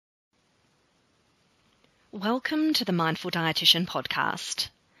Welcome to the Mindful Dietitian podcast.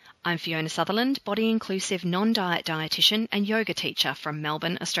 I'm Fiona Sutherland, body-inclusive non-diet dietitian and yoga teacher from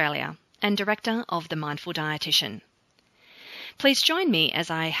Melbourne, Australia, and director of the Mindful Dietitian. Please join me as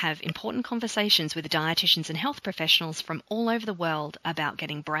I have important conversations with dietitians and health professionals from all over the world about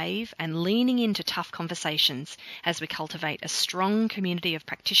getting brave and leaning into tough conversations as we cultivate a strong community of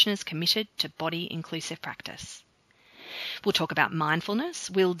practitioners committed to body-inclusive practice. We'll talk about mindfulness,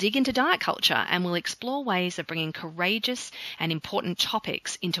 we'll dig into diet culture, and we'll explore ways of bringing courageous and important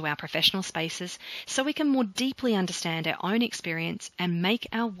topics into our professional spaces so we can more deeply understand our own experience and make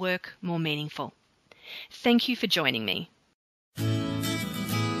our work more meaningful. Thank you for joining me.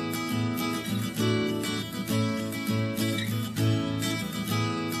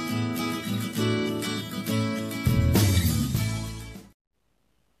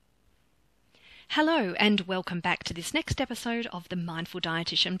 Hello and welcome back to this next episode of the Mindful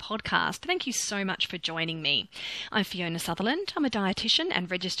Dietitian podcast. Thank you so much for joining me. I'm Fiona Sutherland. I'm a dietitian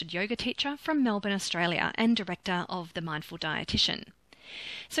and registered yoga teacher from Melbourne, Australia, and director of the Mindful Dietitian.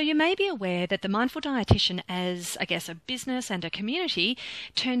 So you may be aware that the Mindful Dietitian as, a business and a community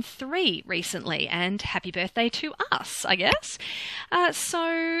turned 3 recently, and happy birthday to us,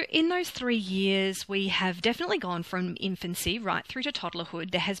 So in those 3 years, we have definitely gone from infancy right through to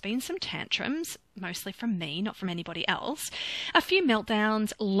toddlerhood. There has been some tantrums, mostly from me, not from anybody else. A few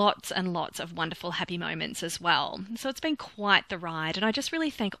meltdowns, lots and lots of wonderful happy moments as well. So it's been quite the ride, and I just really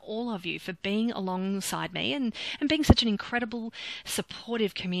thank all of you for being alongside me and being such an incredible supportive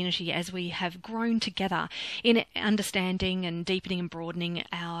community as we have grown together in understanding and deepening and broadening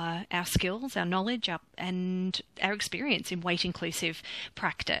our skills, our knowledge, and our experience in weight-inclusive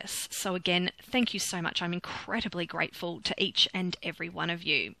practice. So again, thank you so much. I'm incredibly grateful to each and every one of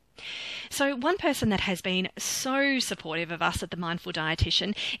you. So one person that has been so supportive of us at the Mindful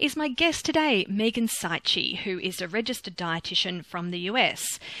Dietitian is my guest today, Meghan Cichy, who is a registered dietitian from the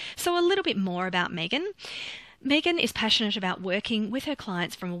US. So a little bit more about Meghan. Meghan is passionate about working with her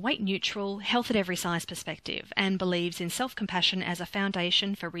clients from a weight-neutral, health at every size perspective and believes in self-compassion as a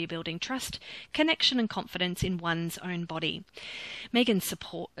foundation for rebuilding trust, connection and confidence in one's own body. Meghan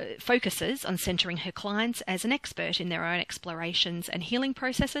focuses on centering her clients as an expert in their own explorations and healing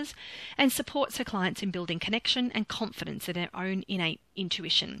processes and supports her clients in building connection and confidence in their own innate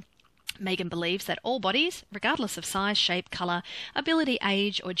intuition. Meghan believes that all bodies, regardless of size, shape, colour, ability,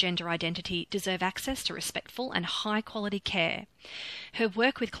 age or gender identity, deserve access to respectful and high-quality care. Her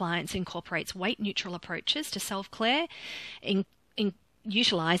work with clients incorporates weight-neutral approaches to self-care,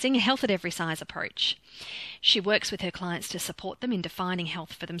 utilising a health at every size approach. She works with her clients to support them in defining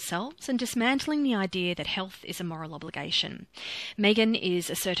health for themselves and dismantling the idea that health is a moral obligation. Meghan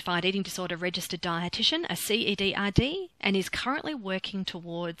is a certified eating disorder registered dietitian, a CEDRD, and is currently working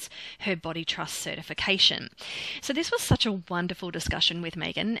towards her body trust certification. So this was such a wonderful discussion with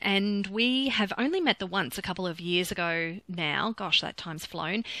Meghan, and we have only met the once a couple of years ago now, gosh, that time's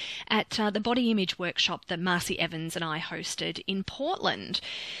flown, at the body image workshop that Marcy Evans and I hosted in Portland.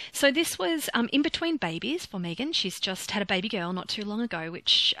 So this was in between babies for Meghan. She's just had a baby girl not too long ago,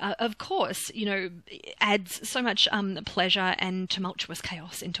 which of course, adds so much pleasure and tumultuous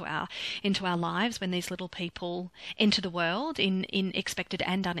chaos into our lives when these little people enter the world in expected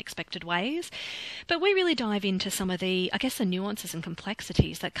and unexpected ways. But we really dive into some of the nuances and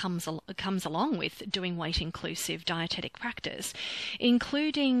complexities that comes along with doing weight-inclusive dietetic practice,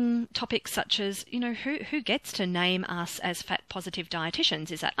 including topics such as, who gets to name us as fat-positive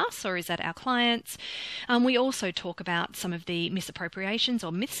dietitians? Is that us or is that our clients? We also talk about some of the misappropriations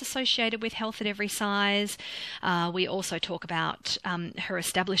or myths associated with health at every size. We also talk about her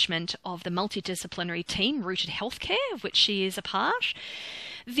establishment of the multidisciplinary team Rooted Healthcare, of which she is a part.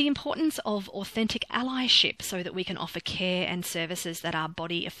 The importance of authentic allyship so that we can offer care and services that are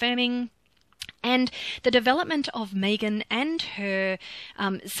body affirming. And the development of Meghan and her,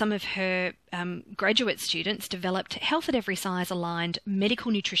 some of her graduate students developed health at every size aligned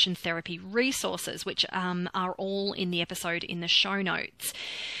medical nutrition therapy resources, which are all in the episode in the show notes.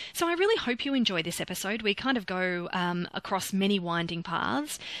 So I really hope you enjoy this episode. We kind of go across many winding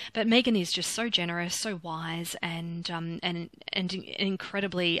paths, but Meghan is just so generous, so wise, and an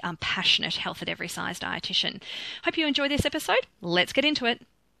incredibly passionate health at every size dietitian. Hope you enjoy this episode. Let's get into it.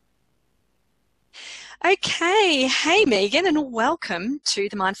 Okay. Hey, Meghan, and welcome to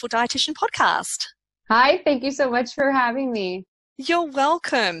the Mindful Dietitian podcast. Hi, thank you so much for having me. You're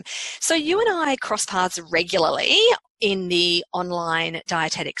welcome. So you and I cross paths regularly in the online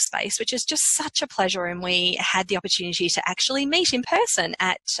dietetic space, which is just such a pleasure. And we had the opportunity to actually meet in person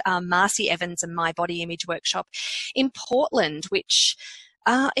at Marcy Evans and My Body Image workshop in Portland, which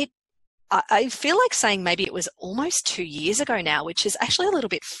it I feel like saying maybe it was almost 2 years ago now, which is actually a little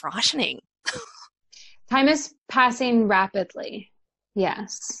bit frightening. Time is passing rapidly.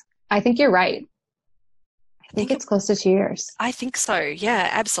 Yes. I think you're right. I think it's close to 2 years. I think so. Yeah,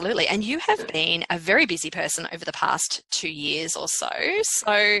 absolutely. And you have been a very busy person over the past 2 years or so.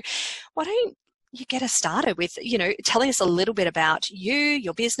 So why don't you get us started with, telling us a little bit about you,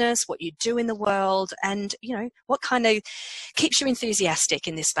 your business, what you do in the world, and, what kind of keeps you enthusiastic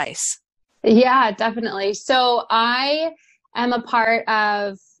in this space? Yeah, definitely. So I am a part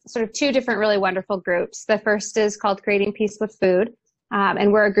of sort of two different really wonderful groups. The first is called Creating Peace with Food.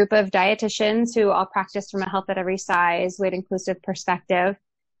 And we're a group of dietitians who all practice from a health at every size, weight inclusive perspective.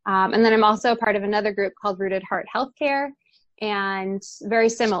 And then I'm also part of another group called Rooted Heart Healthcare, and very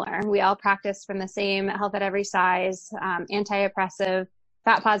similar. We all practice from the same health at every size, anti-oppressive,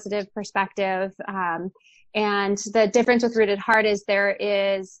 fat positive perspective. And the difference with Rooted Heart is there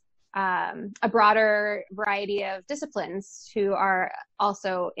is a broader variety of disciplines who are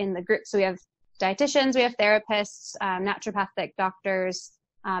also in the group. So we have dietitians, we have therapists, naturopathic doctors,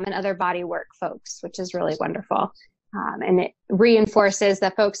 and other body work folks, which is really wonderful. And it reinforces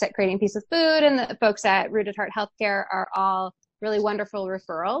that folks at Creating Peace with Food and the folks at Rooted Heart Healthcare are all really wonderful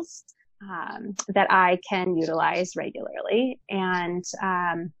referrals that I can utilize regularly. And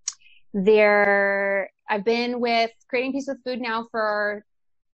I've been with Creating Peace with Food now for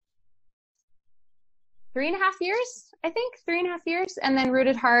 3.5 years, I think, 3.5 years. And then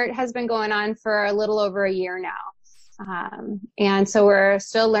Rooted Heart has been going on for a little over a year now. And so we're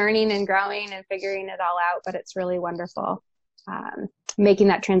still learning and growing and figuring it all out, but it's really wonderful. Making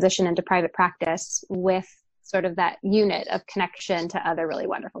that transition into private practice with sort of that unit of connection to other really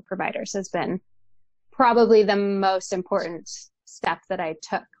wonderful providers has been probably the most important step that I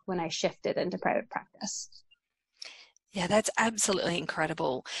took when I shifted into private practice. Yeah, that's absolutely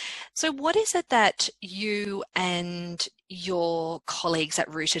incredible. So what is it that you and your colleagues at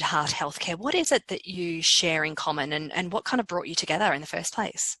Rooted Heart Healthcare, what is it that you share in common, and what kind of brought you together in the first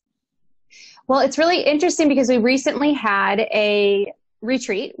place? Well, it's really interesting because we recently had a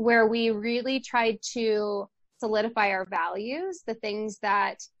retreat where we really tried to solidify our values, the things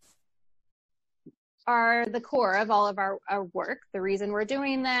that are the core of all of our work, the reason we're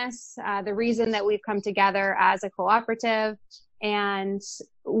doing this, the reason that we've come together as a cooperative. And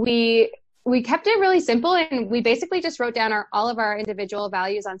we kept it really simple, and we basically just wrote down all of our individual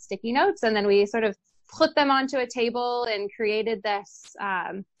values on sticky notes, and then we sort of put them onto a table and created this,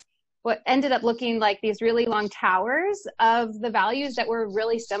 what ended up looking like these really long towers of the values that were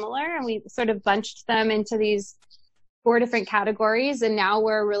really similar. And we sort of bunched them into these 4 different categories. And now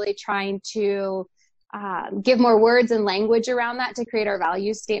we're really trying to give more words and language around that to create our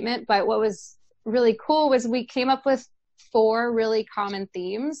value statement. But what was really cool was we came up with 4 really common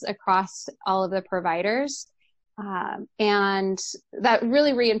themes across all of the providers. And that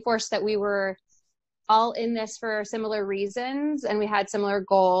really reinforced that we were all in this for similar reasons, and we had similar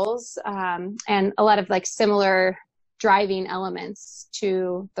goals, and a lot of similar driving elements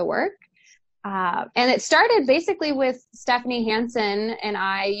to the work. And it started basically with Stephanie Hansen and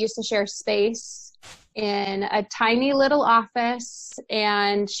I used to share space in a tiny little office,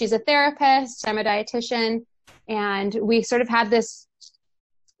 and she's a therapist, I'm a dietitian, and we sort of had this,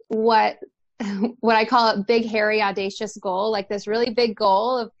 what I call a big, hairy, audacious goal, like this really big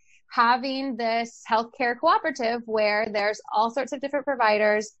goal of having this healthcare cooperative where there's all sorts of different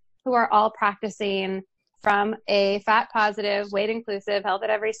providers who are all practicing from a fat positive, weight inclusive, health at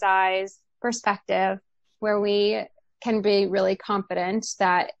every size perspective, where we can be really confident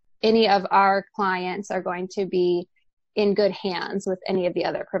that any of our clients are going to be in good hands with any of the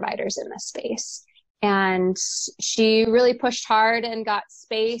other providers in this space. And she really pushed hard and got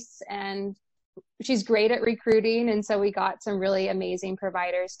space, and she's great at recruiting. And so we got some really amazing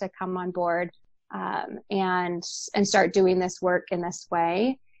providers to come on board and start doing this work in this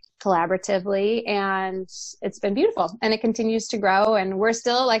way collaboratively. And it's been beautiful, and it continues to grow. And we're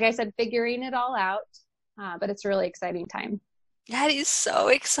still, like I said, figuring it all out. But it's a really exciting time. That is so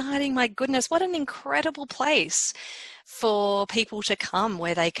exciting. My goodness, what an incredible place for people to come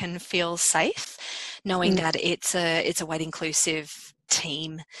where they can feel safe, knowing that it's a weight inclusive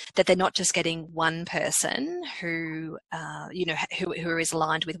team, that they're not just getting one person who is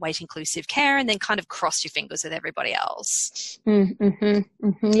aligned with weight inclusive care and then kind of cross your fingers with everybody else.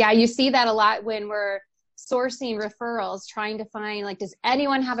 Yeah, you see that a lot when we're sourcing referrals, trying to find, does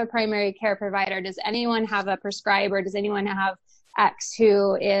anyone have a primary care provider? Does anyone have a prescriber? Does anyone have X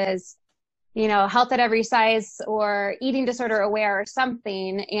who is, health at every size or eating disorder aware or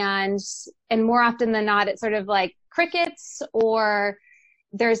something? And more often than not, it's sort of like crickets, or,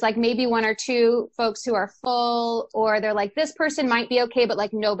 there's like maybe one or two folks who are full, or they're like, this person might be okay, but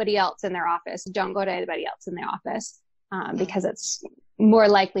like nobody else in their office. Don't go to anybody else in the office, because it's more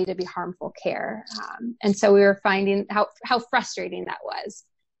likely to be harmful care. And so we were finding how frustrating that was,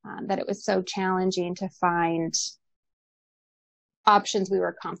 that it was so challenging to find options we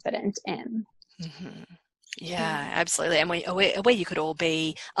were confident in. Mm-hmm. Yeah, absolutely. And where you could all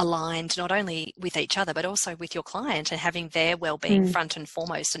be aligned, not only with each other, but also with your client, and having their well-being front and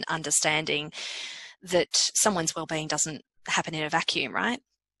foremost, and understanding that someone's well-being doesn't happen in a vacuum, right?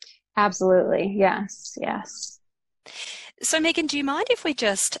 Absolutely. Yes. Yes. So Meghan, do you mind if we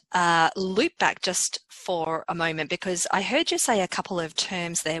just loop back just for a moment? Because I heard you say a couple of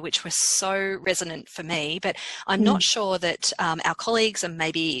terms there which were so resonant for me, but I'm not sure that our colleagues and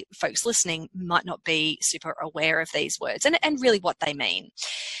maybe folks listening might not be super aware of these words and really what they mean.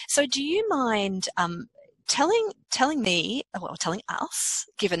 So do you mind telling me, well, telling us,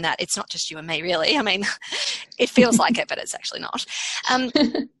 given that it's not just you and me really, I mean, it feels like it, but it's actually not.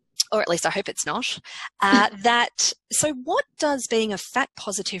 Or at least I hope it's not, so what does being a fat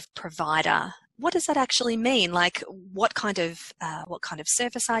positive provider, what does that actually mean? Like what kind of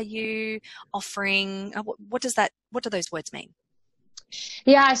service are you offering? What do those words mean?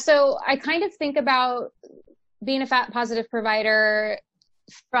 Yeah. So I kind of think about being a fat positive provider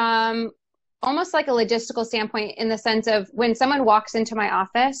from almost like a logistical standpoint, in the sense of when someone walks into my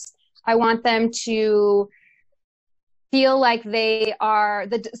office, I want them to feel like the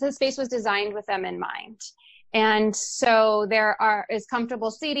space was designed with them in mind. And so there is comfortable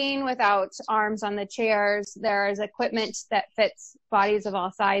seating without arms on the chairs. There is equipment that fits bodies of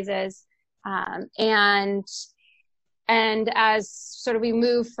all sizes. And as sort of we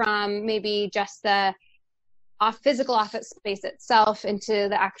move from maybe just the physical office space itself into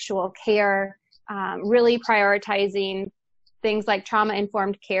the actual care, really prioritizing things like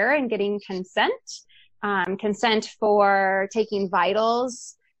trauma-informed care and getting consent. Consent for taking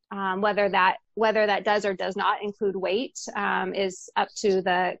vitals, whether that does or does not include weight, is up to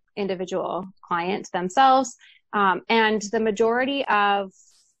the individual client themselves. And the majority of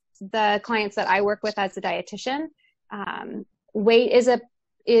the clients that I work with as a dietitian, weight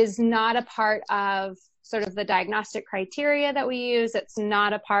is not a part of sort of the diagnostic criteria that we use. It's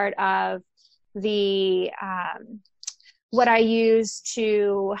not a part of the what I use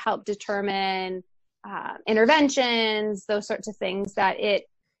to help determine interventions, those sorts of things,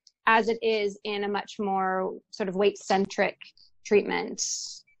 as it is in a much more sort of weight-centric treatment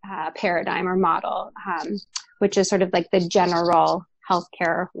paradigm or model, which is sort of like the general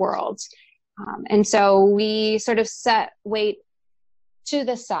healthcare world. And so we sort of set weight to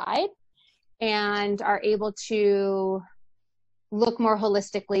the side and are able to look more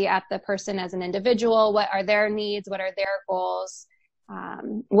holistically at the person as an individual. What are their needs? What are their goals?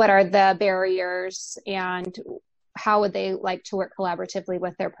 What are the barriers, and how would they like to work collaboratively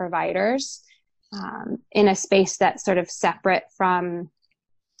with their providers in a space that's sort of separate from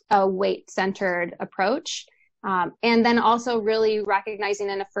a weight-centered approach? And then also really recognizing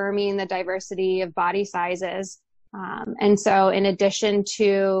and affirming the diversity of body sizes. And so in addition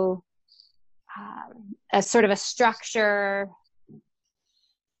to a sort of a structure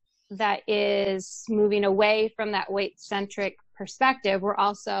that is moving away from that weight-centric perspective, we're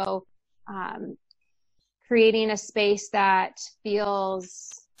also creating a space that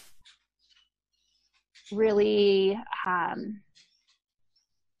feels really, I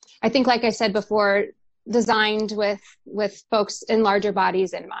think, like I said before, designed with folks in larger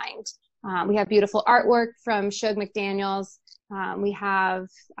bodies in mind. We have beautiful artwork from Shug McDaniels. We have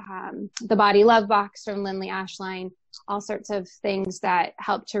the Body Love Box from Lindley Ashline, all sorts of things that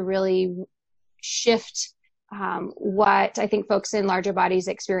help to really shift what I think folks in larger bodies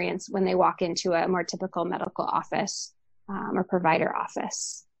experience when they walk into a more typical medical office or provider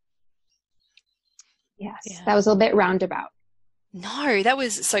office. Yes, yeah. That was a little bit roundabout. No, that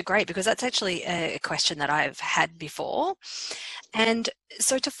was so great, because that's actually a question that I've had before. And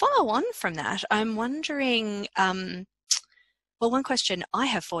so to follow on from that, I'm wondering, one question I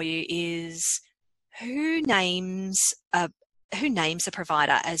have for you is, who names a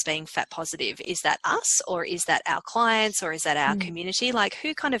provider as being fat positive? Is that us, or is that our clients, or is that our community? Like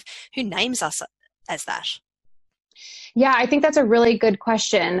who names us as that? Yeah, I think that's a really good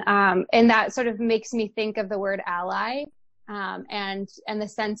question. And that sort of makes me think of the word ally, and the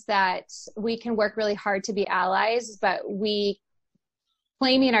sense that we can work really hard to be allies, but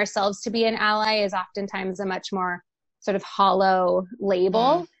claiming ourselves to be an ally is oftentimes a much more sort of hollow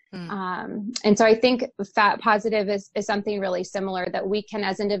label. And so I think fat positive is something really similar, that we can,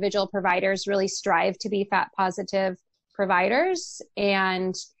 as individual providers, really strive to be fat positive, providers.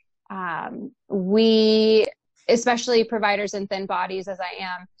 And we, especially providers in thin bodies as I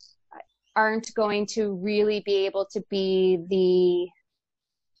am, aren't going to really be able to be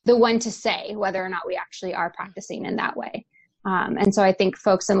the one to say whether or not we actually are practicing in that way. And so I think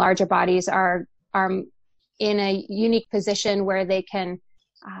folks in larger bodies are in a unique position where they can,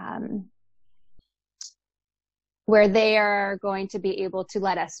 where they are going to be able to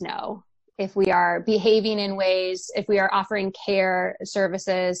let us know if we are behaving in ways, if we are offering care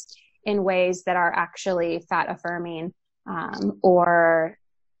services in ways that are actually fat affirming, or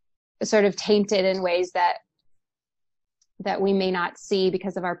sort of tainted in ways that we may not see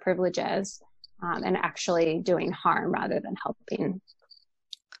because of our privileges, and actually doing harm rather than helping.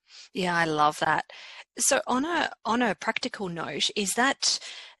 Yeah, I love that. So on a practical note, is that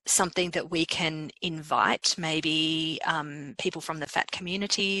something that we can invite maybe people from the fat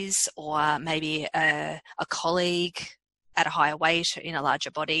communities, or maybe a colleague at a higher weight in a larger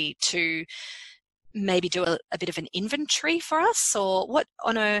body to maybe do a bit of an inventory for us? Or what,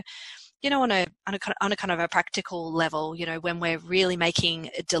 on a kind of a practical level, when we're really making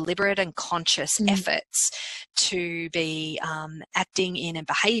deliberate and conscious efforts to be acting in and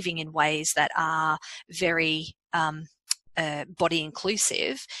behaving in ways that are very body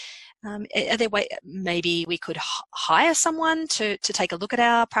inclusive, are there maybe we could hire someone to take a look at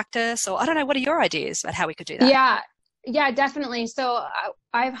our practice? Or I don't know, what are your ideas about how we could do that? Yeah, definitely. So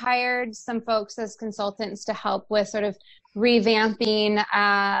I've hired some folks as consultants to help with sort of revamping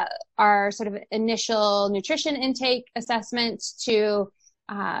our sort of initial nutrition intake assessments, to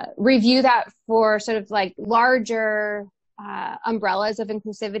review that for sort of like larger umbrellas of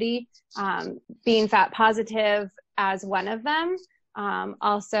inclusivity, being fat positive as one of them,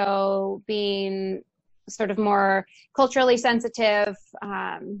 also being sort of more culturally sensitive,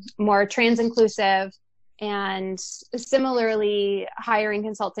 more trans inclusive, and similarly hiring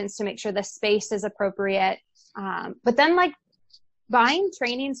consultants to make sure the space is appropriate. But then like buying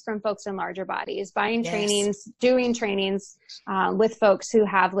trainings from folks in larger bodies, buying trainings, doing trainings with folks who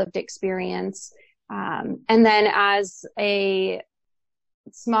have lived experience. And then as a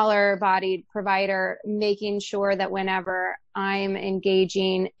smaller bodied provider, making sure that whenever I'm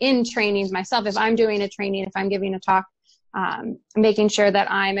engaging in trainings myself, if I'm doing a training, if I'm giving a talk, making sure that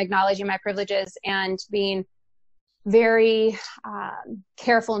I'm acknowledging my privileges and being very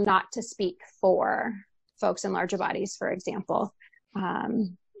careful not to speak for folks in larger bodies, for example,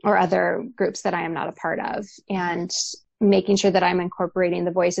 or other groups that I am not a part of, and making sure that I'm incorporating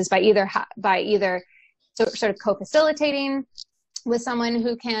the voices by either sort of co-facilitating with someone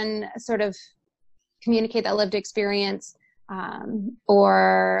who can sort of communicate that lived experience,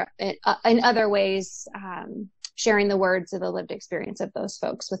 or in other ways, sharing the words of the lived experience of those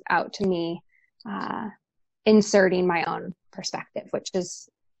folks without me inserting my own perspective, which is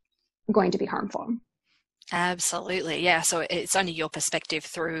going to be harmful. Absolutely. Yeah. So it's only your perspective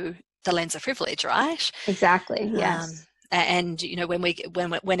through the lens of privilege, right? Exactly. Yes. And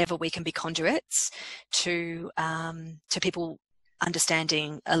whenever we can be conduits to people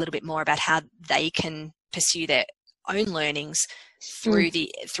understanding a little bit more about how they can pursue their own learnings through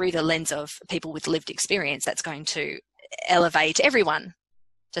the lens of people with lived experience, that's going to elevate everyone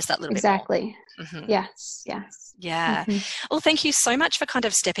just that little bit more. Exactly. Yes. Yeah. Well, thank you so much for kind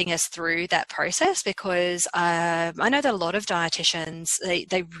of stepping us through that process, because I know that a lot of dietitians,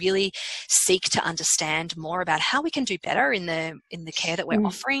 they really seek to understand more about how we can do better in the care that we're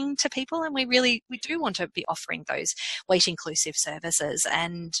offering to people, and we do want to be offering those weight inclusive services.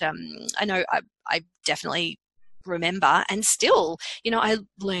 And I know I definitely remember, and still, I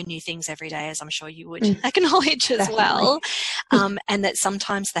learn new things every day, as I'm sure you would acknowledge as well. And that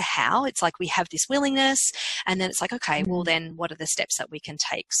sometimes the how, it's like we have this willingness, and then it's like, okay, well then what are the steps that we can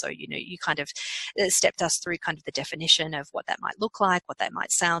take? So, you kind of stepped us through kind of the definition of what that might look like, what that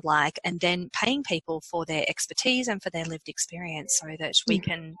might sound like, and then paying people for their expertise and for their lived experience so that we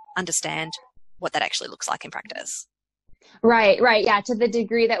can understand what that actually looks like in practice. Right. Yeah, to the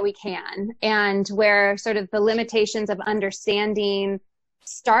degree that we can. And where sort of the limitations of understanding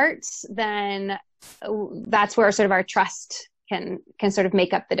starts, then that's where sort of our trust can sort of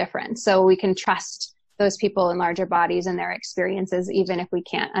make up the difference. So we can trust those people in larger bodies and their experiences, even if we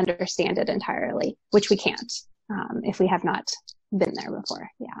can't understand it entirely, which we can't if we have not been there before.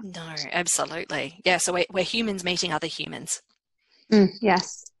 Yeah. No, absolutely. Yeah. So we're humans meeting other humans.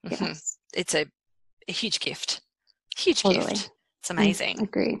 Yes. It's a huge gift. Huge Totally. gift. It's amazing.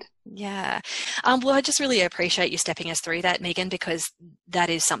 Agreed. Yeah. Well, I just really appreciate you stepping us through that, Meghan, because that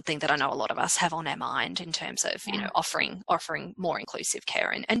is something that I know a lot of us have on our mind in terms of, offering more inclusive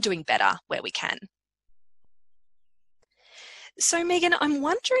care and doing better where we can. So, Megan, I'm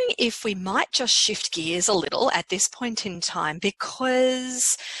wondering if we might just shift gears a little at this point in time,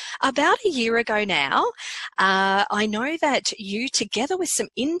 because about a year ago now, I know that you, together with some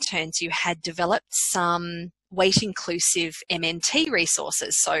interns, you had developed some weight inclusive MNT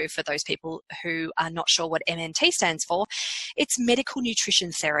resources. So for those people who are not sure what MNT stands for, it's medical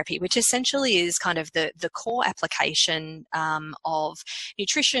nutrition therapy, which essentially is kind of the core application of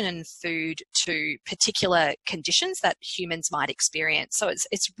nutrition and food to particular conditions that humans might experience. So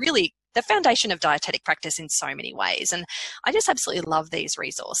it's really the foundation of dietetic practice in so many ways. And I just absolutely love these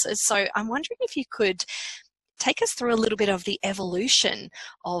resources. So I'm wondering if you could take us through a little bit of the evolution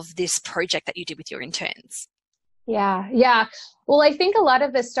of this project that you did with your interns. Yeah. Well, I think a lot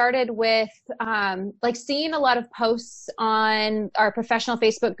of this started with like seeing a lot of posts on our professional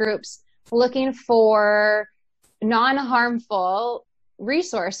Facebook groups looking for non-harmful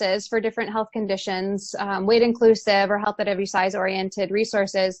resources for different health conditions, weight inclusive or health at every size oriented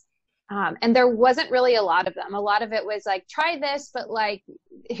resources. And there wasn't really a lot of them. A lot of it was like, try this, but like,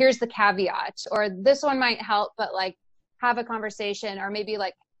 here's the caveat, or this one might help, but like have a conversation, or maybe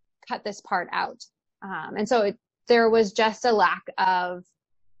like cut this part out. And so there was just a lack of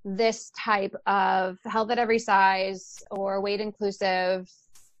this type of health at every size or weight inclusive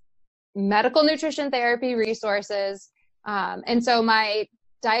medical nutrition therapy resources. And so my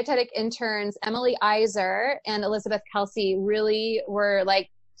dietetic interns, Emily Iser and Elizabeth Kelsey, really were like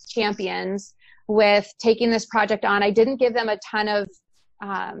champions with taking this project on. I didn't give them a ton of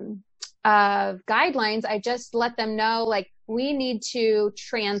guidelines. I just let them know, like, we need to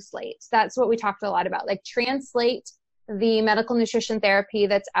translate. That's what we talked a lot about, like translate the medical nutrition therapy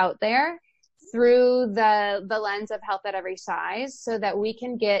that's out there through the lens of health at every size, so that we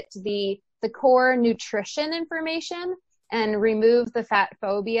can get the core nutrition information and remove the fat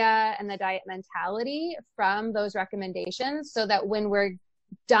phobia and the diet mentality from those recommendations, so that when we're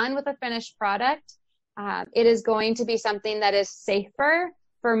done with a finished product, it is going to be something that is safer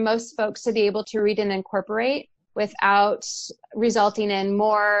for most folks to be able to read and incorporate without resulting in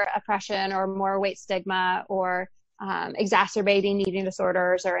more oppression or more weight stigma or exacerbating eating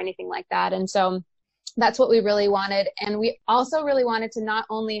disorders or anything like that. And so that's what we really wanted. And we also really wanted to not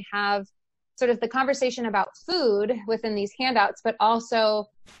only have sort of the conversation about food within these handouts, but also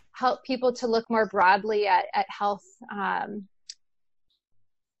help people to look more broadly at health,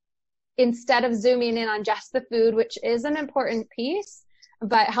 instead of zooming in on just the food, which is an important piece.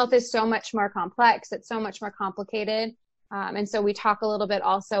 But health is so much more complex. It's so much more complicated. And so we talk a little bit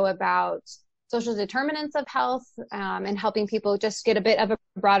also about social determinants of health, and helping people just get a bit of a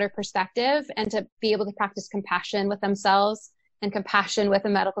broader perspective and to be able to practice compassion with themselves and compassion with the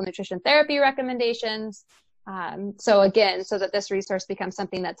medical nutrition therapy recommendations. So again, so that this resource becomes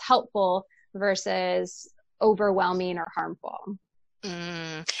something that's helpful versus overwhelming or harmful.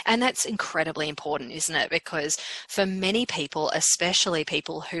 And that's incredibly important, isn't it? Because for many people, especially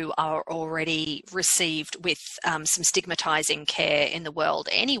people who are already received with some stigmatizing care in the world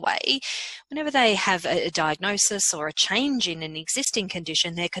anyway, whenever they have a diagnosis or a change in an existing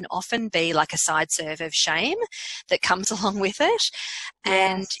condition, there can often be like a side serve of shame that comes along with it.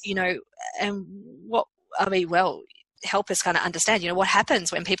 And, you know, and help us kind of understand, what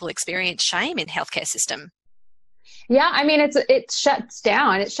happens when people experience shame in healthcare system. Yeah, I mean, it shuts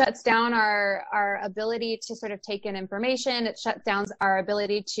down. It shuts down our ability to sort of take in information. It shuts down our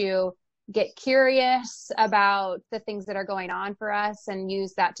ability to get curious about the things that are going on for us and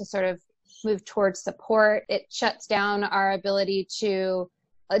use that to sort of move towards support. It shuts down our ability to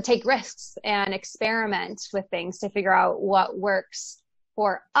take risks and experiment with things to figure out what works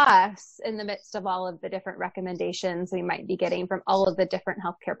for us in the midst of all of the different recommendations we might be getting from all of the different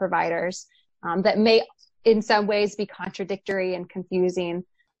healthcare providers that may in some ways be contradictory and confusing.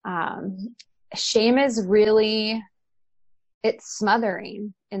 Shame is really, it's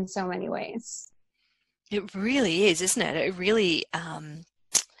smothering in so many ways. It really is, isn't it? It really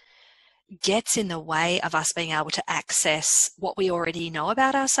gets in the way of us being able to access what we already know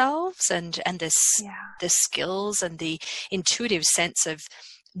about ourselves and the skills and the intuitive sense of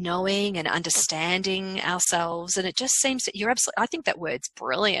knowing and understanding ourselves. And it just seems that I think that word's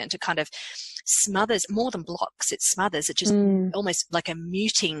brilliant. It kind of smothers, more than blocks, it smothers. It just almost like a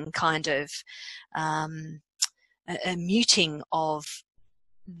muting kind of, a muting of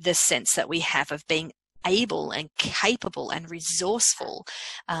the sense that we have of being able and capable and resourceful,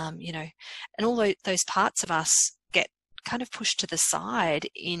 and all those parts of us get kind of pushed to the side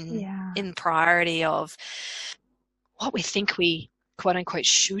in priority of what we think we quote unquote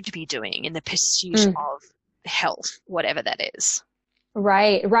should be doing in the pursuit of health, whatever that is.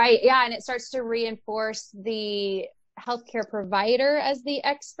 Right. Yeah. And it starts to reinforce the healthcare provider as the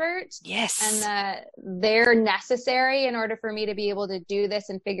expert. Yes. And that they're necessary in order for me to be able to do this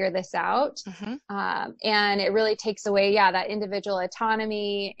and figure this out. And it really takes away, that individual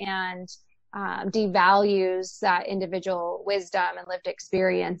autonomy and devalues that individual wisdom and lived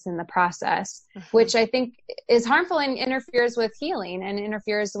experience in the process, which I think is harmful and interferes with healing and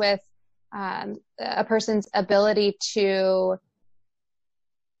interferes with a person's ability to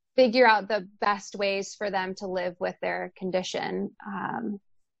figure out the best ways for them to live with their condition,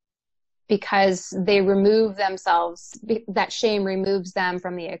 because they remove themselves, that shame removes them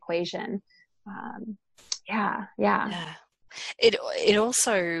from the equation. It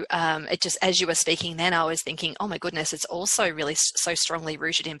also, it just, as you were speaking then, I was thinking, oh my goodness, it's also really so strongly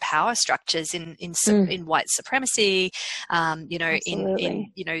rooted in power structures, in white supremacy,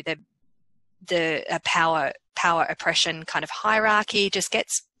 in the power oppression kind of hierarchy just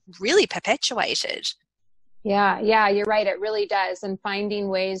gets really perpetuated. Yeah, you're right. It really does. And finding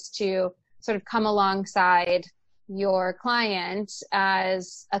ways to sort of come alongside your client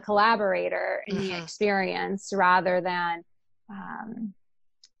as a collaborator in the experience, rather than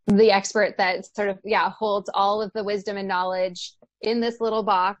the expert that sort of, holds all of the wisdom and knowledge in this little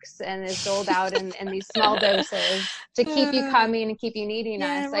box and is doled out in these small doses to keep you coming and keep you needing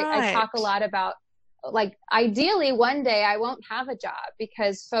us. Right. I talk a lot about, like, ideally one day I won't have a job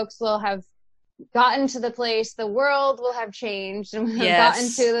because folks will have gotten to the place, the world will have changed, and we've gotten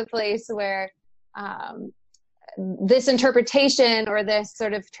to the place where this interpretation or this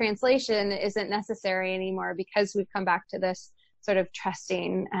sort of translation isn't necessary anymore, because we've come back to this sort of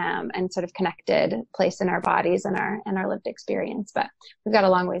trusting and sort of connected place in our bodies and our lived experience. But we've got a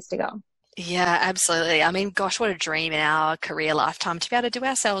long ways to go. Yeah, absolutely. I mean, gosh, what a dream in our career lifetime to be able to do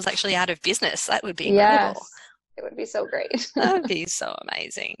ourselves actually out of business. That would be incredible. Yes. It would be so great. That would be so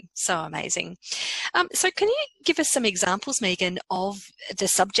amazing. So amazing. So can you give us some examples, Meghan, of the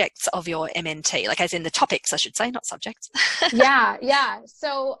subjects of your MNT, like as in the topics, I should say, not subjects? Yeah.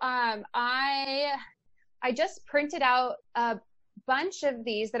 So I just printed out a bunch of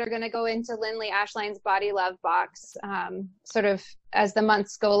these that are going to go into Lindley Ashline's Body Love box, sort of as the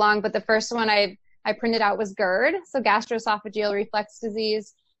months go along. But the first one I printed out was GERD, so gastroesophageal reflux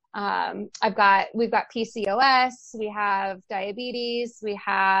disease. We've got PCOS, we have diabetes, we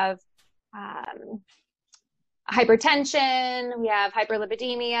have hypertension, we have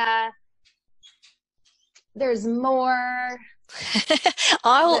hyperlipidemia. There's more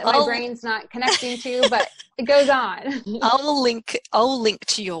my brain's not connecting to, but it goes on. I'll link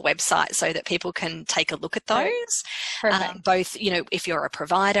to your website so that people can take a look at those. Perfect. Both, if you're a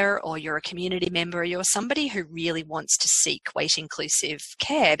provider or you're a community member or you're somebody who really wants to seek weight inclusive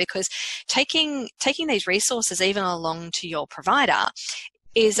care, because taking these resources even along to your provider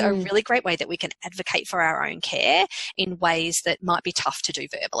is a really great way that we can advocate for our own care in ways that might be tough to do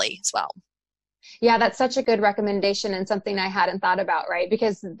verbally as well. Yeah, that's such a good recommendation and something I hadn't thought about, right?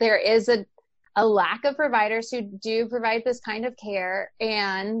 Because there is a lack of providers who do provide this kind of care,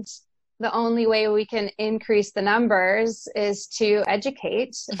 and the only way we can increase the numbers is to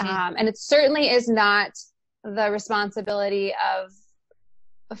educate. And it certainly is not the responsibility of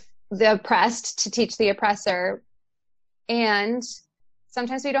the oppressed to teach the oppressor. And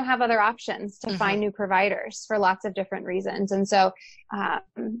sometimes we don't have other options to find new providers for lots of different reasons. And so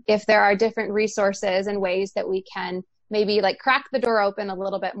if there are different resources and ways that we can maybe like crack the door open a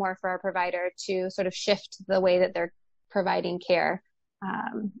little bit more for our provider to sort of shift the way that they're providing care,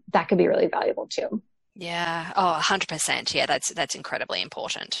 that could be really valuable too. Yeah. Oh, 100%. Yeah, that's incredibly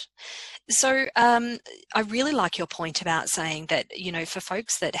important. So I really like your point about saying that, for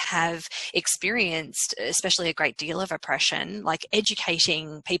folks that have experienced especially a great deal of oppression, like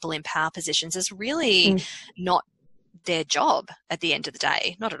educating people in power positions is really not their job at the end of the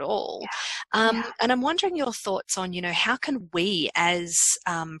day, not at all. And I'm wondering your thoughts on, how can we as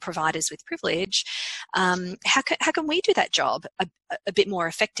providers with privilege, how can we do that job a bit more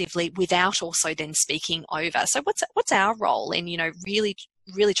effectively without also then speaking over? So what's our role in, really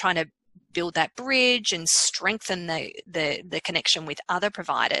trying to build that bridge and strengthen the connection with other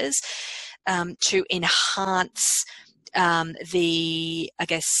providers to enhance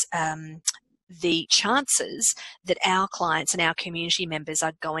the chances that our clients and our community members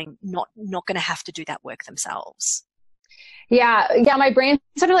are not going to have to do that work themselves? Yeah. My brain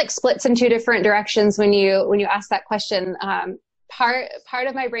sort of like splits in two different directions when you ask that question. Part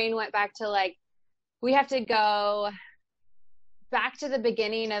of my brain went back to like, we have to go back to the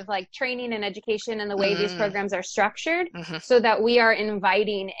beginning of like training and education and the way these programs are structured so that we are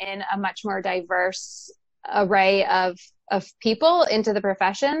inviting in a much more diverse array of people into the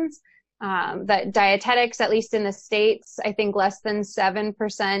professions. that dietetics, at least in the States, I think less than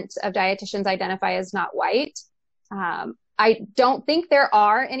 7% of dietitians identify as not white. I don't think there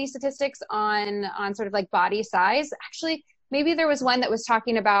are any statistics on sort of like body size. Actually, maybe there was one that was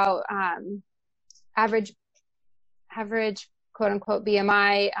talking about average quote unquote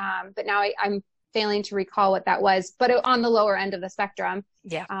BMI, but now I'm failing to recall what that was, but on the lower end of the spectrum.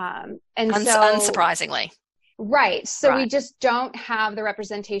 Yeah. And unsurprisingly. Right. So we just don't have the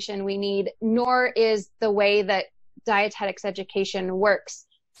representation we need, nor is the way that dietetics education works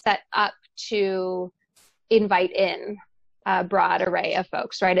set up to invite in a broad array of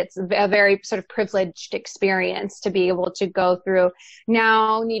folks, right? It's a very sort of privileged experience to be able to go through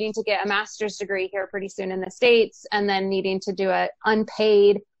now needing to get a master's degree here pretty soon in the States, and then needing to do it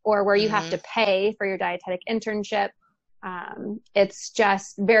unpaid or where you have to pay for your dietetic internship. It's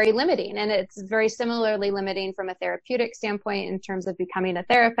just very limiting, and it's very similarly limiting from a therapeutic standpoint in terms of becoming a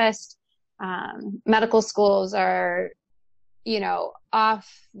therapist. Medical schools are, off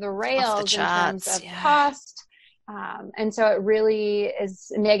the rails in terms of cost. And so it really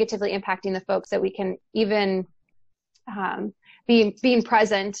is negatively impacting the folks that we can even being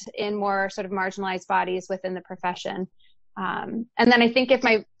present in more sort of marginalized bodies within the profession. And then I think if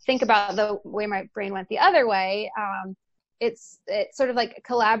I think about the way my brain went the other way, it's sort of like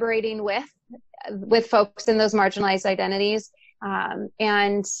collaborating with folks in those marginalized identities,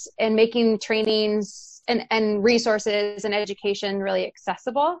 and making trainings and resources and education really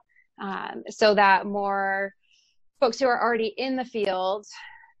accessible, so that more folks who are already in the field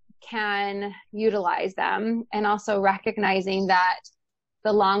can utilize them, and also recognizing that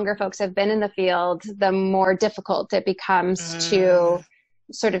the longer folks have been in the field, the more difficult it becomes to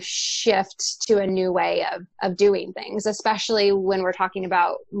sort of shift to a new way of doing things, especially when we're talking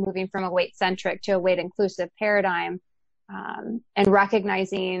about moving from a weight-centric to a weight-inclusive paradigm, and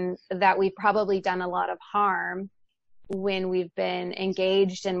recognizing that we've probably done a lot of harm when we've been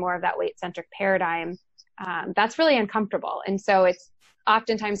engaged in more of that weight-centric paradigm. That's really uncomfortable. And so it's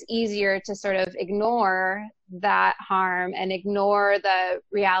oftentimes easier to sort of ignore that harm and ignore the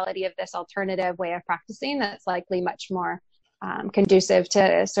reality of this alternative way of practicing that's likely much more conducive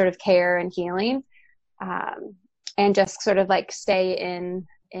to sort of care and healing, and just sort of like stay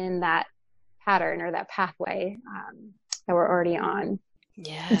in that pattern or that pathway that we're already on.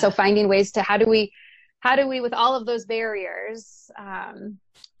 Yeah. And so finding ways to how do we, with all of those barriers,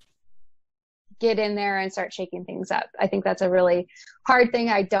 get in there and start shaking things up. I think that's a really hard thing.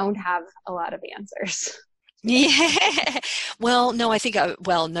 I don't have a lot of answers. Yeah. Well, no, I think,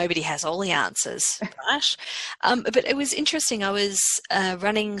 nobody has all the answers, right? But it was interesting. I was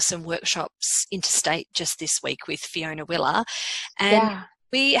running some workshops interstate just this week with Fiona Willer, and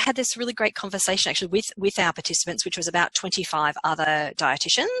we had this really great conversation actually with our participants, which was about 25 other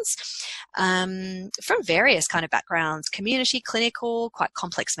dietitians from various kind of backgrounds, community, clinical, quite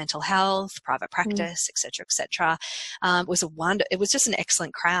complex mental health, private practice, et cetera, et cetera. It was just an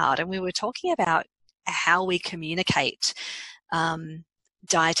excellent crowd. And we were talking about how we communicate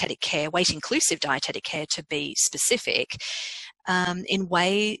dietetic care, weight-inclusive dietetic care to be specific, in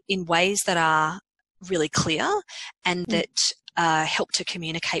ways that are really clear and that help to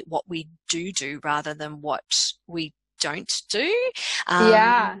communicate what we do rather than what we don't do.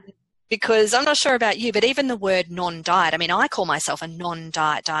 Because I'm not sure about you, but even the word non-diet, I mean, I call myself a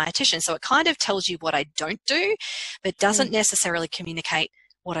non-diet dietitian, so it kind of tells you what I don't do, but doesn't necessarily communicate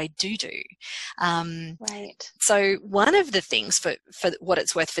what I do. Right. So one of the things for what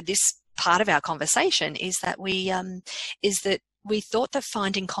it's worth for this part of our conversation is that we thought that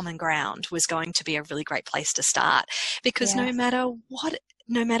finding common ground was going to be a really great place to start, because no matter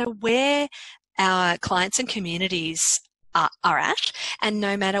where our clients and communities are at, and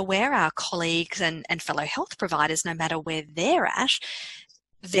no matter where our colleagues and fellow health providers, no matter where they're at,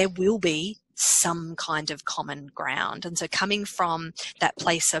 there will be some kind of common ground. And so coming from that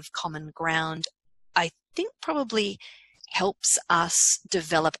place of common ground, I think probably helps us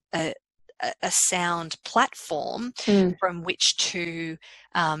develop a sound platform from which to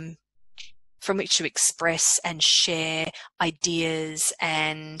express and share ideas,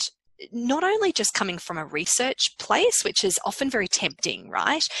 and not only just coming from a research place, which is often very tempting,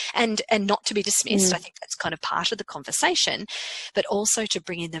 right? And not to be dismissed. I think that's kind of part of the conversation, but also to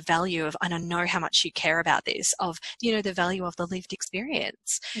bring in the value of, and I know how much you care about this, of, the value of the lived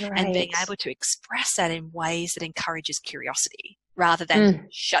experience, and being able to express that in ways that encourages curiosity rather than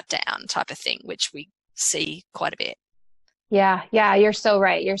shut down type of thing, which we see quite a bit. Yeah. You're so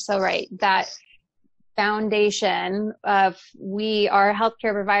right. That foundation of we are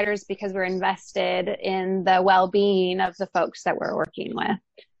healthcare providers because we're invested in the well-being of the folks that we're working with.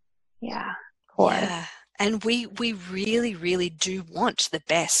 Yeah, core. Yeah. And we really, really do want the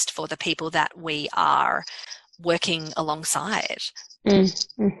best for the people that we are working alongside, you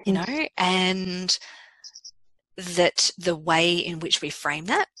know, and that the way in which we frame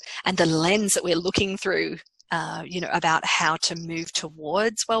that and the lens that we're looking through, you know, about how to move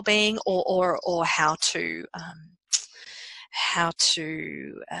towards well-being or how to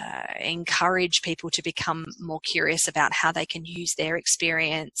encourage people to become more curious about how they can use their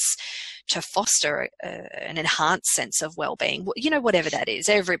experience to foster an enhanced sense of well-being, you know, whatever that is.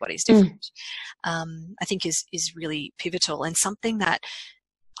 Everybody's different. I think is really pivotal, and something that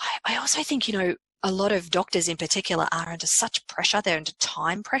I also think, you know, a lot of doctors in particular are under such pressure. They're under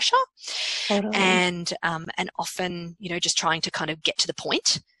time pressure. Totally. And often, you know, just trying to kind of get to the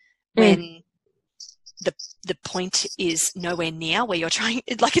point when the point is nowhere near where you're trying,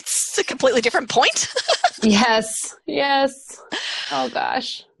 like it's a completely different point. Yes. Oh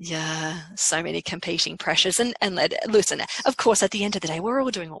gosh. Yeah. So many competing pressures. And listen, of course, at the end of the day, we're all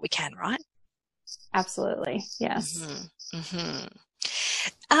doing what we can, right? Absolutely. Yes.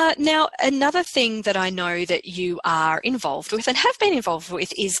 Now, another thing that I know that you are involved with and have been involved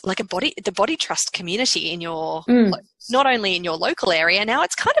with is like the body trust community in your, not only in your local area, now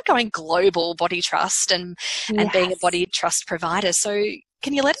it's kind of going global, body trust and being a body trust provider. So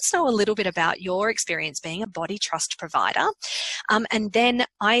can you let us know a little bit about your experience being a body trust provider? And then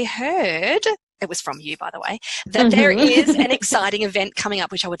I heard, it was from you, by the way, that there is an exciting event coming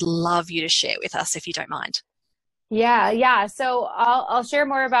up, which I would love you to share with us if you don't mind. Yeah. So I'll share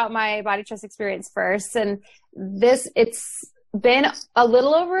more about my body trust experience first. And it's been a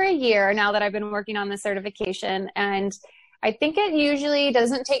little over a year now that I've been working on the certification. And I think it usually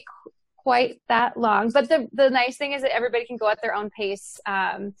doesn't take quite that long, but the nice thing is that everybody can go at their own pace.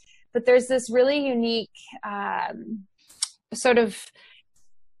 But there's this really unique, sort of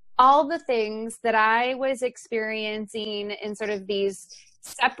all the things that I was experiencing in sort of these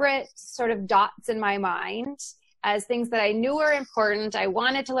separate sort of dots in my mind as things that I knew were important. I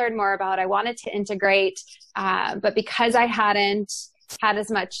wanted to learn more about, I wanted to integrate, but because I hadn't had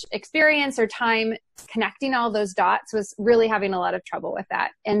as much experience or time connecting all those dots, was really having a lot of trouble with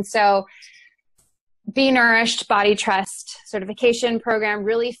that. And so Be Nourished Body Trust certification program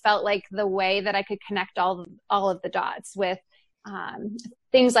really felt like the way that I could connect all of the dots with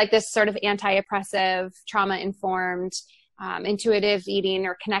things like this sort of anti-oppressive, trauma-informed, intuitive eating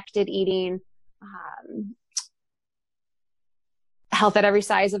or connected eating, health at every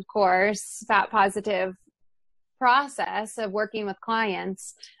size, of course, fat positive process of working with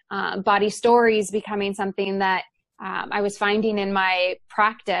clients, body stories becoming something that I was finding in my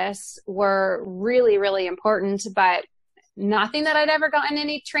practice were really, really important, but nothing that I'd ever gotten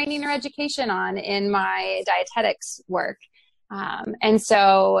any training or education on in my dietetics work. And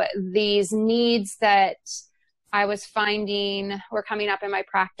so these needs that I was finding were coming up in my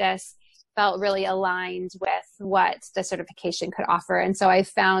practice felt really aligned with what the certification could offer. And so I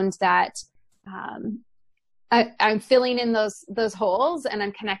found that I'm filling in those holes and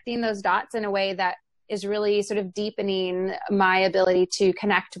I'm connecting those dots in a way that is really sort of deepening my ability to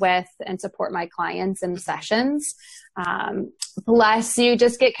connect with and support my clients in sessions. Plus, you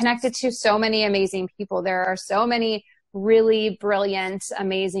just get connected to so many amazing people. There are so many really brilliant,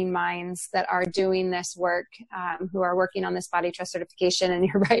 amazing minds that are doing this work, who are working on this body trust certification. And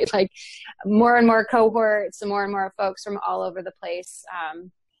you're right, like more and more cohorts and more folks from all over the place.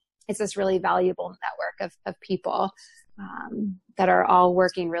 It's this really valuable network of people that are all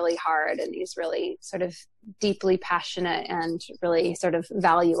working really hard in these really sort of deeply passionate and really sort of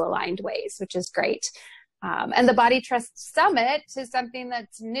value aligned ways, which is great. And the Body Trust Summit is something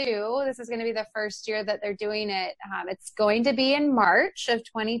that's new. This is going to be the first year that they're doing it. It's going to be in March of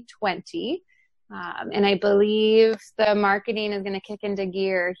 2020. And I believe the marketing is going to kick into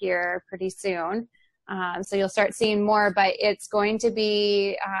gear here pretty soon. So you'll start seeing more, but it's going to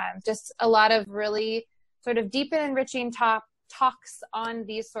be just a lot of really sort of deep and enriching talks on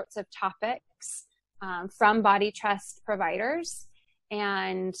these sorts of topics from Body Trust providers.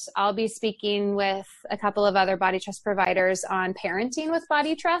 And I'll be speaking with a couple of other Body Trust providers on parenting with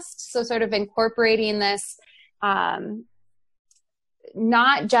Body Trust. So sort of incorporating this, not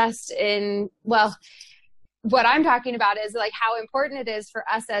just in, well, what I'm talking about is like how important it is for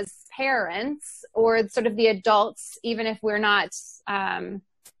us as parents or sort of the adults, even if we're not,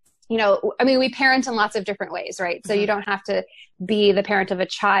 you know, I mean, we parent in lots of different ways, right? So you don't have to be the parent of a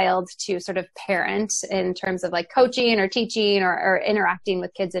child to sort of parent in terms of like coaching or teaching or interacting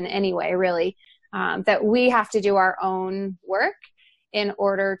with kids in any way, really, that we have to do our own work in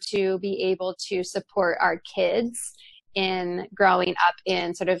order to be able to support our kids in growing up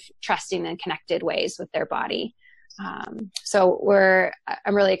in sort of trusting and connected ways with their body. So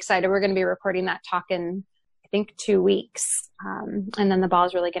I'm really excited. We're going to be recording that talk in, I think, 2 weeks. And then the ball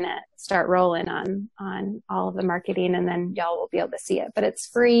is really going to start rolling on all of the marketing, and then y'all will be able to see it, but it's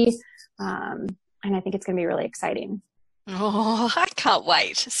free. And I think it's going to be really exciting. Oh, I can't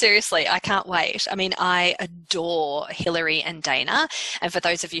wait. Seriously, I can't wait. I mean, I adore Hilary and Dana. And for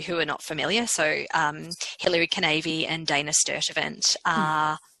those of you who are not familiar, so Hilary Canavy and Dana Sturtevant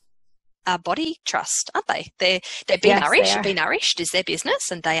are Body Trust, aren't they? They're Be Nourished. Be Nourished is their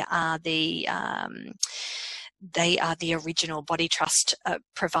business, and they are the original Body Trust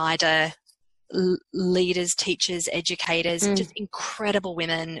provider, leaders, teachers, educators, just incredible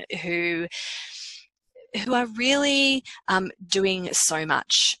women who are really doing so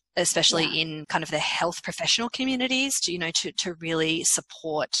much, especially in kind of the health professional communities, to really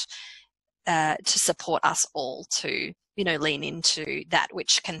support us all to, lean into that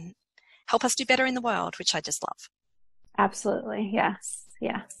which can help us do better in the world, which I just love. Absolutely. Yes.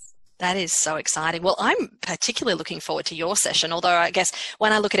 Yes. That is so exciting. Well, I'm particularly looking forward to your session, although I guess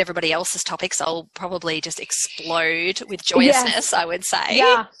when I look at everybody else's topics, I'll probably just explode with joyousness, I would say.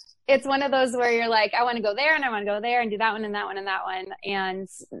 Yeah. It's one of those where you're like, I want to go there and I want to go there and do that one and that one and that one. And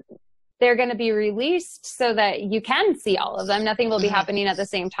they're going to be released so that you can see all of them. Nothing will be happening at the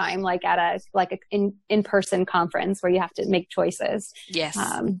same time, like at a in-person conference where you have to make choices. Yes.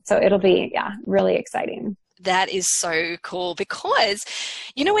 So it'll be, really exciting. That is so cool because,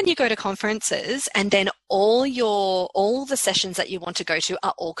 when you go to conferences and then all the sessions that you want to go to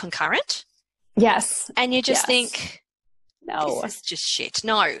are all concurrent. Yes. And you just think, no, this is just shit.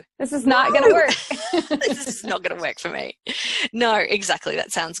 No, this is not going to work. This is not going to work for me. No, exactly.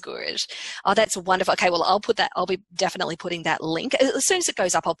 That sounds good. Oh, that's wonderful. Okay. Well, I'll be definitely putting that link as soon as it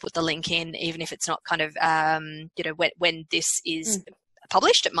goes up. I'll put the link in, even if it's not kind of, when this is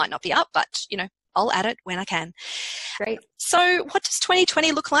published, it might not be up, but I'll add it when I can. Great. So what does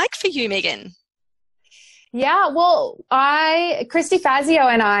 2020 look like for you, Meghan? Yeah, well, Christy Fazio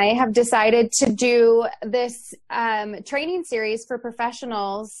and I have decided to do this training series for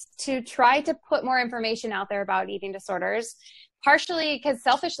professionals to try to put more information out there about eating disorders, partially because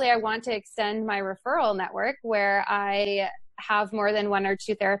selfishly I want to extend my referral network where I have more than 1 or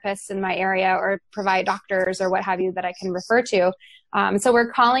 2 therapists in my area or provide doctors or what have you that I can refer to. So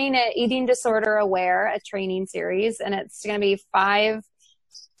we're calling it Eating Disorder Aware, a training series, and it's going to be five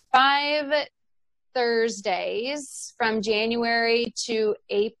Thursdays from January to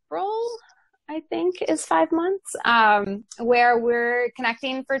April, I think is 5 months, where we're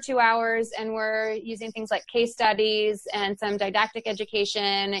connecting for 2 hours and we're using things like case studies and some didactic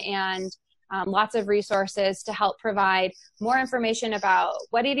education and lots of resources to help provide more information about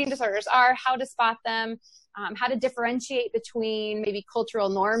what eating disorders are, how to spot them, how to differentiate between maybe cultural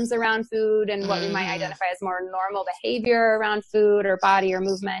norms around food and what we might identify as more normal behavior around food or body or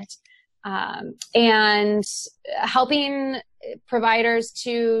movement. And helping providers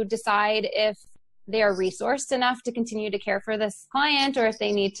to decide if they are resourced enough to continue to care for this client or if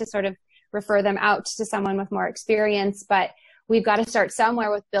they need to sort of refer them out to someone with more experience. But we've got to start somewhere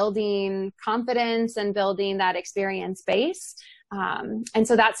with building confidence and building that experience base. And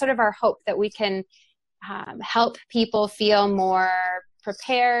so that's sort of our hope, that we can help people feel more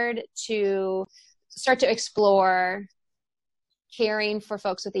prepared to start to explore caring for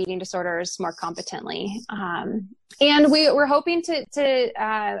folks with eating disorders more competently. And we're hoping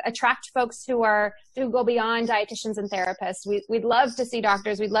to attract folks who go beyond dietitians and therapists. We'd love to see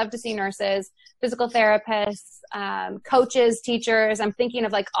doctors. We'd love to see nurses, physical therapists, coaches, teachers. I'm thinking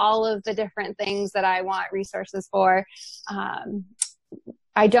of like all of the different things that I want resources for.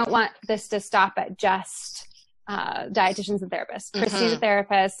 I don't want this to stop at just dietitians and therapists. Christy's a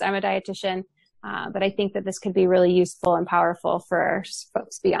therapist. I'm a dietitian. But I think that this could be really useful and powerful for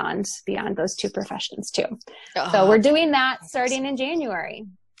folks beyond those 2 professions too. So we're doing that starting in January.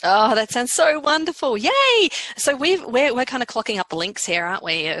 Oh, that sounds so wonderful. Yay. So we're kind of clocking up the links here, aren't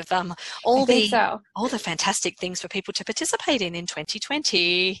we, of all the fantastic things for people to participate in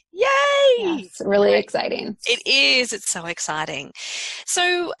 2020. Yay. It's really exciting. It is. It's so exciting.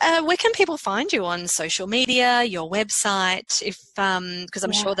 So where can people find you on social media, your website, because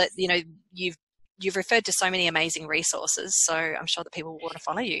I'm sure that, you've referred to so many amazing resources, so I'm sure that people will want to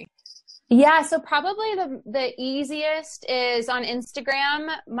follow you. Yeah, so probably the easiest is on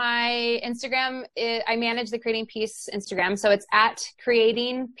Instagram. My Instagram I manage the Creating Peace Instagram, so it's at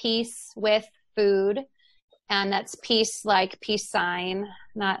Creating Peace with Food, and that's peace like peace sign,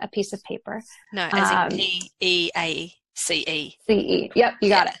 not a piece of paper. No, as in PEACE. CE. CE. Yep, you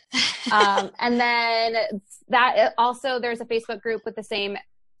got it. And then that also, there's a Facebook group with the same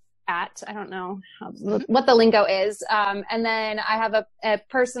I don't know what the lingo is. And then I have a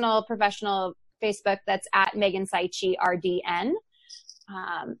personal professional Facebook that's at Meghan Cichy RDN.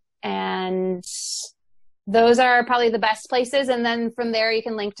 And those are probably the best places. And then from there, you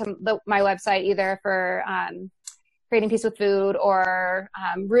can link to my website either for creating peace with food, or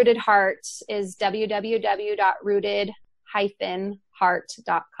Rooted Heart is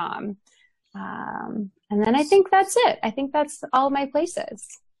www.rooted-heart.com. And then I think that's it. I think that's all my places.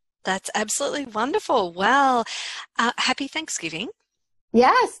 That's absolutely wonderful. Well, happy Thanksgiving.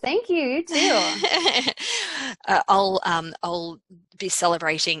 Yes, thank you. You too. I'll be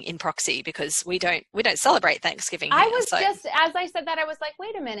celebrating in proxy because we don't celebrate Thanksgiving here, just, as I said that, I was like,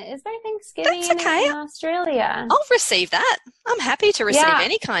 wait a minute, is there Thanksgiving in Australia? I'll receive that. I'm happy to receive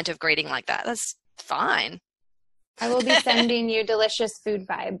any kind of greeting like that. That's fine. I will be sending you delicious food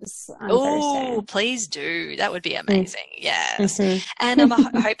vibes on Thursday. Oh, please do. That would be amazing. Yes. And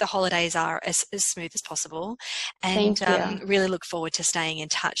I hope the holidays are as smooth as possible. And really look forward to staying in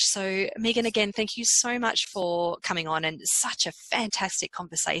touch. So, Meghan, again, thank you so much for coming on, and such a fantastic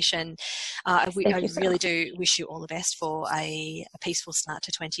conversation. I really do wish you all the best for a peaceful start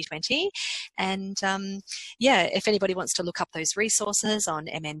to 2020. And if anybody wants to look up those resources on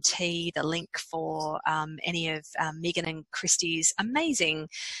MNT, the link for any of Meghan and Christy's amazing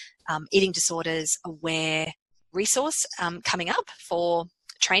eating disorders aware resource coming up for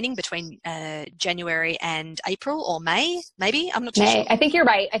training between January and April, or May, maybe. I'm not sure. I think you're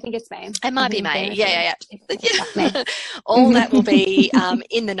right. I think it's May. It might be May. Yeah. All that will be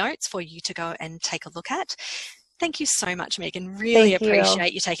in the notes for you to go and take a look at. Thank you so much, Meghan. Really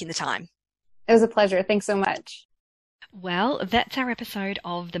appreciate you taking the time. It was a pleasure. Thanks so much. Well, that's our episode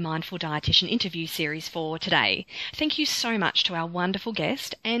of the Mindful Dietitian interview series for today. Thank you so much to our wonderful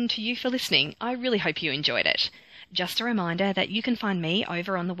guest and to you for listening. I really hope you enjoyed it. Just a reminder that you can find me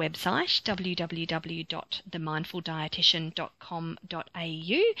over on the website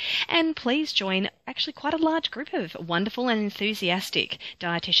www.themindfuldietitian.com.au, and please join actually quite a large group of wonderful and enthusiastic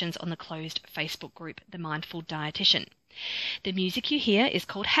dietitians on the closed Facebook group, The Mindful Dietitian. The music you hear is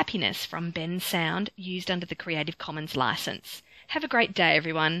called Happiness from Ben Sound, used under the Creative Commons license. Have a great day,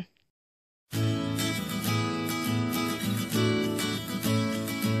 everyone.